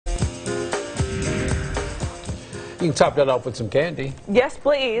You can top that off with some candy. Yes,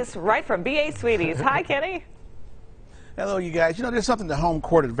 please. Right from B.A. Sweeties. Hi, Kenny. Hello, you guys. You know, there's something to home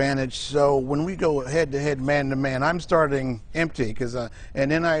court advantage. So when we go head-to-head, man-to-man, I'm starting empty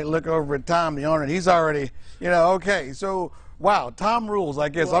and then I look over at Tom, the owner, and he's already, okay. So, wow, Tom rules, I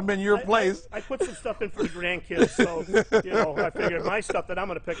guess. Well, I'm in your place. I put some stuff in for the grandkids, so, I figured my stuff that I'm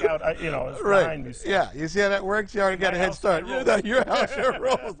going to pick out, is Right. behind me. So. Yeah, you see how that works? You already got a head start. Your house, your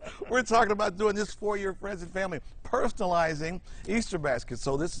rules. We're talking about doing this for your friends and family, personalizing Easter baskets.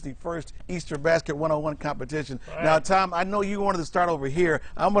 So this is the first Easter Basket 101 competition. Right. Now, Tom, I know you wanted to start over here.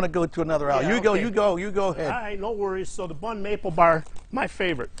 I'm going to go to another aisle. Yeah, you go ahead. All right, no worries. So the Bun Maple Bar, my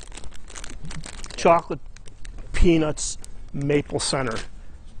favorite. Chocolate, peanuts, maple center.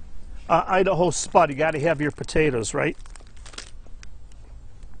 Idaho Spud, you got to have your potatoes, right?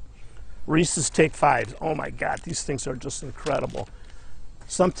 Reese's Take 5. Oh my God, these things are just incredible.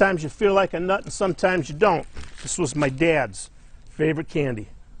 Sometimes you feel like a nut and sometimes you don't. This was my dad's favorite candy,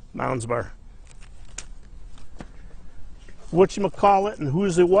 Mounds Bar. Whatchamacallit and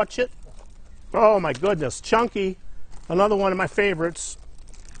who's it watch it? Oh my goodness, Chunky, another one of my favorites.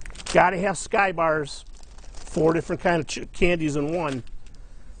 Got to have Sky Bars. 4 different kind of candies in one.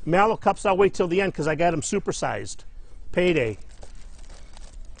 Mallow Cups, I'll wait till the end because I got them supersized. Payday.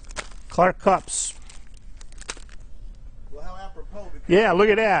 Clark Cups. Well, how apropos. Yeah, look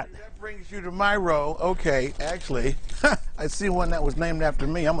at that. That brings you to my row. Okay, actually, I see one that was named after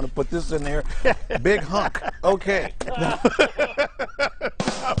me. I'm going to put this in there. Big Hunk. Okay.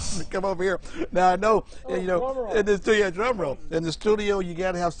 Come over here. Now I know, in the studio, drum roll. In the studio, you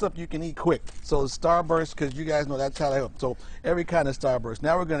got to have stuff you can eat quick. So Starburst, because you guys know that's how they help. So every kind of Starburst.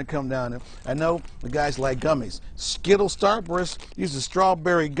 Now we're going to come down. I know the guys like gummies. Skittles Starburst. These are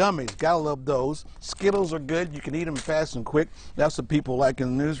strawberry gummies. Gotta love those. Skittles are good. You can eat them fast and quick. That's what people like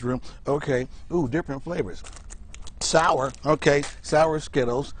in the newsroom. Okay. Ooh, different flavors. Sour. Okay. Sour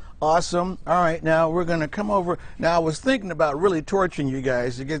Skittles. Awesome. All right, now we're going to come over. Now, I was thinking about really torturing you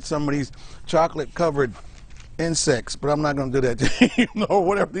guys to get some of these chocolate-covered insects, but I'm not going to do that to you.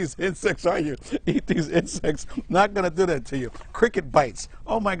 Whatever these insects are, you eat these insects. Not going to do that to you. Cricket bites.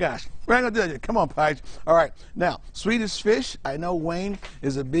 Oh, my gosh. We're not going to do that to you. Come on, Pige. All right. Now, Swedish Fish. I know Wayne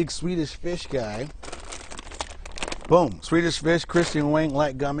is a big Swedish Fish guy. Boom. Swedish Fish, Christian Wayne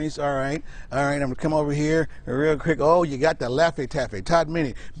like gummies. All right. All right. I'm going to come over here real quick. Oh, you got the Laffy Taffy. Todd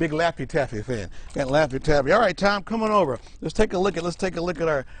Minnie, big Laffy Taffy fan. Got Laffy Taffy. All right, Tom, come on over. Let's take a look at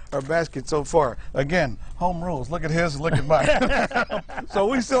our basket so far. Again, home rules. Look at his, look at mine. So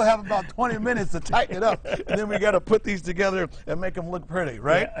we still have about 20 minutes to tighten it up. And then we got to put these together and make them look pretty,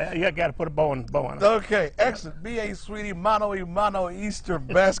 right? Yeah, you got to put a bow on it. Okay. Excellent. B.A. Sweetie, Mano Easter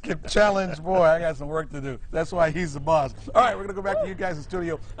Basket Challenge. Boy, I got some work to do. That's why he's the boss. All right, we're going to go back to you guys in the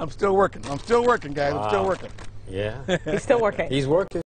studio. I'm still working, guys. I'm still working. Yeah. He's still working. He's working.